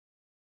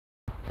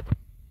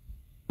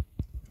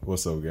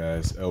What's up,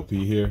 guys?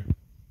 LP here.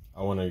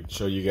 I want to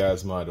show you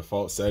guys my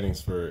default settings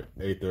for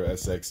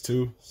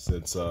AetherSX2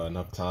 since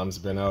enough time's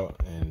been out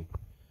and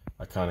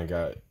I kind of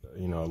got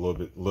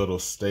a little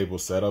stable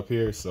setup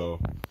here. So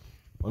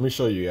let me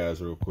show you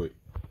guys real quick.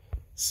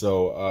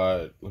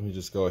 So let me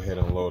just go ahead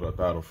and load up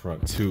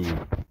Battlefront 2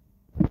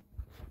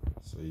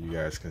 so you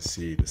guys can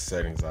see the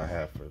settings I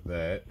have for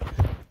that.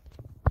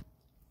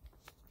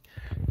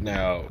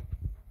 Now,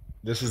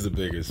 this is the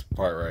biggest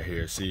part right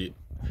here. See,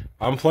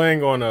 I'm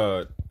playing on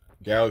a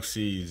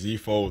Galaxy Z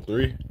Fold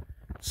 3,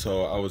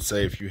 so I would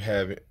say if you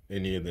have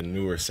any of the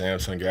newer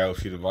Samsung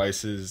Galaxy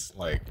devices,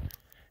 like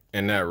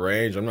in that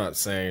range, I'm not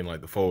saying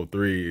like the Fold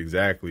 3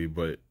 exactly,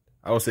 but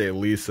I would say at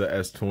least a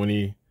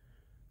S20,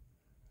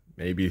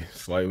 maybe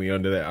slightly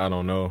under that. I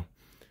don't know.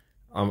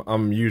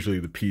 I'm usually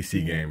the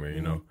PC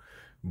gamer,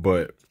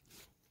 but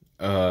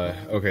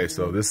okay,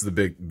 so this is the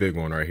big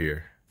one right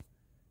here.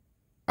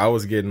 I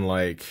was getting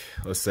like,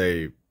 let's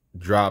say,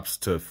 drops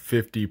to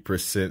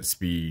 50%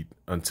 speed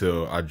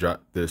until I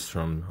dropped this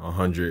from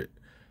 100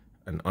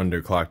 and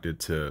underclocked it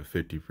to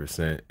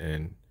 50%,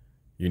 and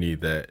you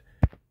need that.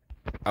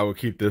 I would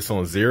keep this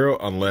on 0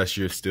 unless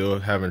you're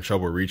still having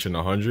trouble reaching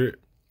 100.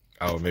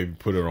 I would maybe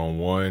put it on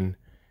 1.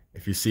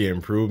 If you see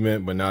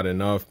improvement but not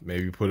enough,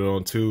 maybe put it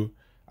on 2.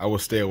 I will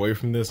stay away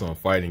from this on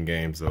fighting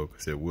games though,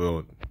 because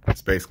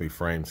it's basically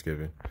frame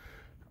skipping.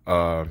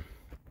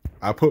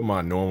 I put my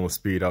normal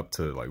speed up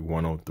to like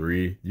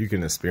 103. You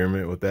can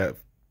experiment with that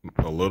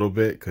a little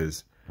bit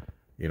because,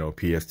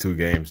 PS2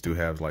 games do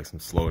have like some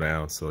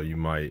slowdowns, so you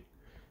might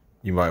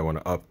want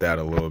to up that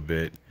a little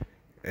bit.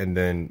 And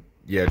then,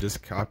 yeah,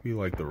 just copy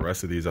like the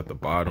rest of these at the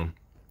bottom.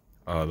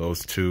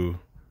 Those two,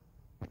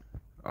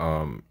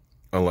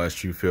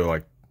 unless you feel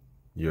like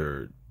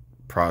your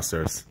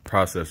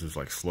processor's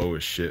like slow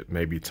as shit,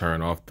 maybe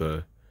turn off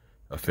the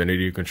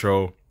affinity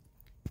control.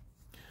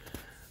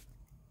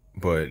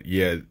 But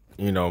yeah,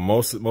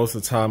 most of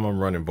the time I'm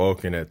running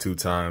Vulkan at 2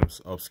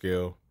 times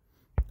upscale.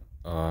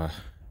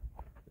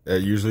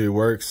 That usually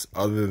works,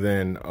 other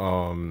than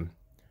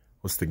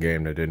what's the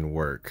game that didn't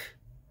work?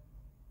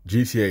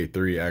 GTA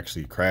 3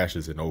 actually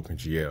crashes in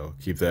Opengl.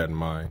 Keep that in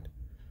mind.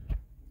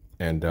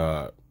 And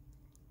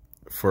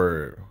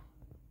for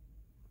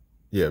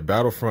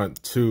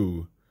Battlefront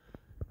 2,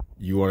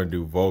 you want to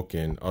do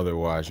Vulkan,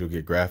 otherwise you'll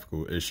get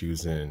graphical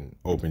issues in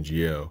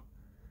Opengl.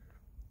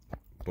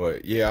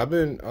 But yeah, I've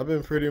been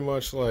pretty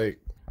much like,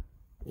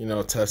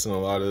 testing a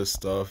lot of this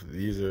stuff.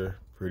 These are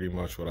pretty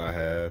much what I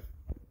have.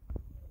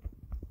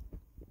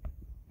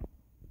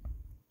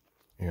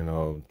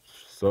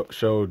 So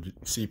show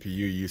CPU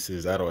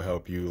uses. That'll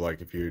help you,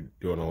 like if you're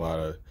doing a lot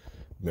of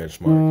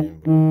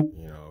benchmarking. But,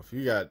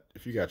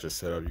 if you got your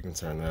setup, you can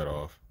turn that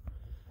off.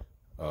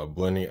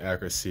 Blending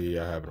accuracy,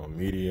 I have it on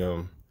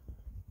medium.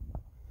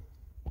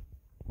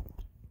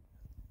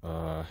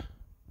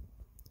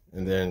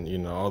 And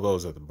then, all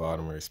those at the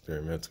bottom are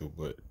experimental,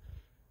 but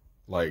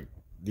like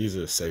these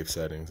are safe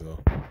settings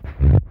though.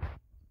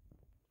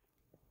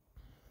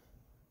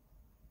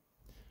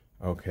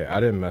 Okay, I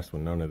didn't mess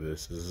with none of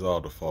this. This is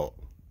all default.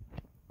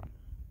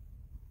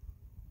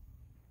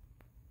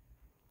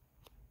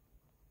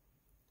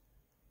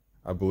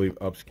 I believe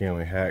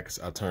upscaling hacks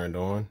I turned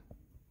on.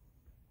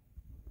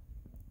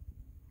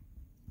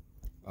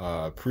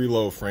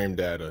 Preload frame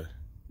data,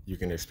 you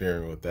can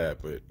experiment with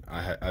that, but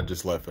I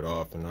just left it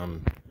off,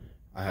 and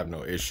I have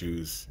no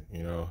issues,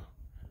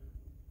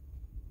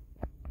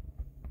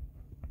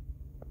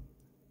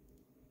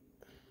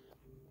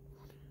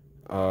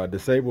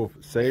 Disable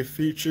save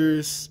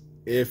features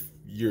if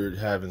you're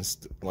having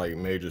like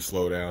major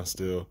slowdown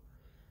still.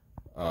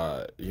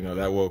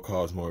 That will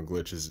cause more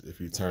glitches if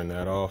you turn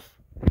that off.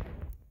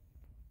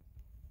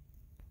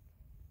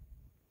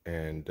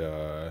 And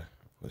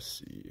let's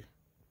see.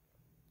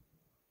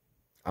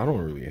 I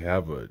don't really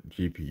have a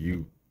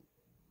GPU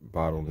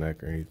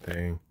bottleneck or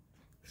anything.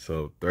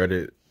 So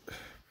threaded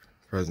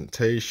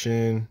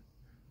presentation.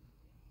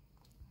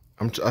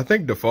 I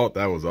think default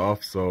that was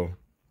off, so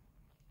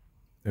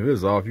if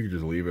it's off, you can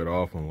just leave it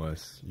off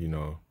unless you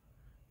know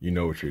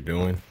what you're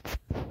doing.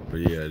 But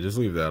yeah, just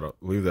leave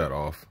that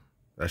off.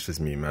 That's just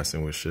me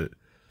messing with shit.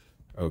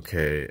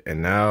 Okay,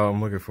 and now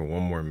I'm looking for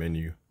one more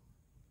menu.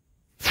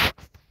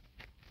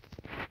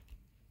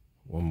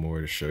 One more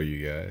to show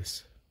you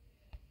guys.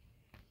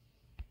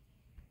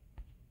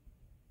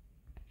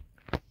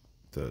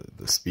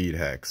 The speed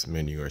hacks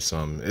menu or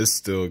something. It's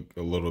still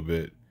a little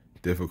bit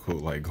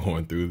difficult like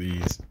going through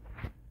these,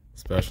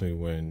 especially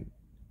when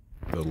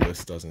the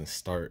list doesn't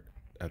start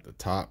at the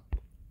top.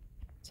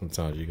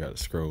 Sometimes you gotta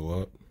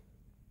scroll up.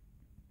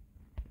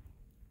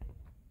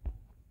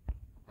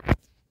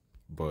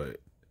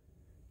 But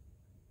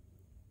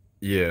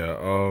yeah,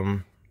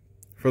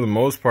 for the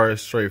most part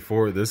it's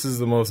straightforward. This is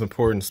the most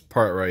important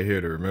part right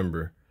here to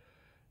remember.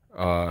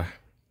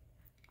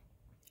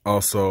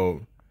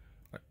 Also,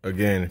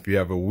 again, if you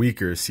have a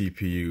weaker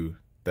CPU,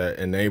 that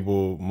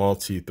enable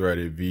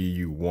multi-threaded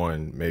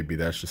VU1, maybe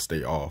that should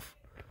stay off.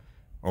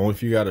 Only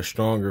if you got a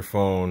stronger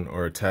phone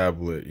or a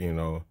tablet,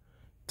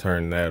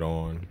 turn that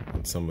on.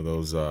 Some of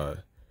those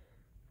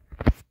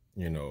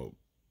you know,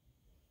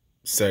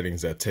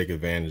 settings that take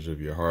advantage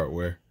of your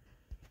hardware.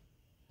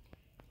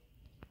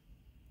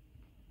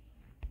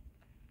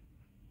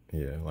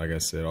 Yeah, like I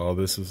said, all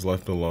this was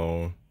left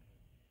alone.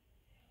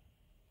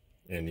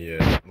 And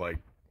yeah, like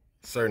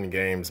certain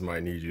games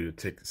might need you to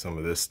take some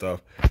of this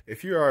stuff.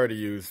 If you already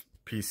use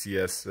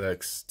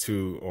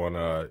PCSX2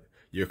 on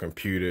your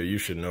computer, you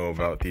should know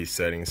about these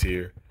settings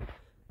here.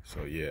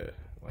 So yeah,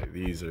 like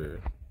these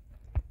are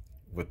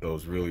with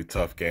those really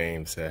tough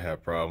games that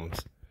have problems.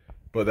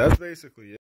 But that's basically it.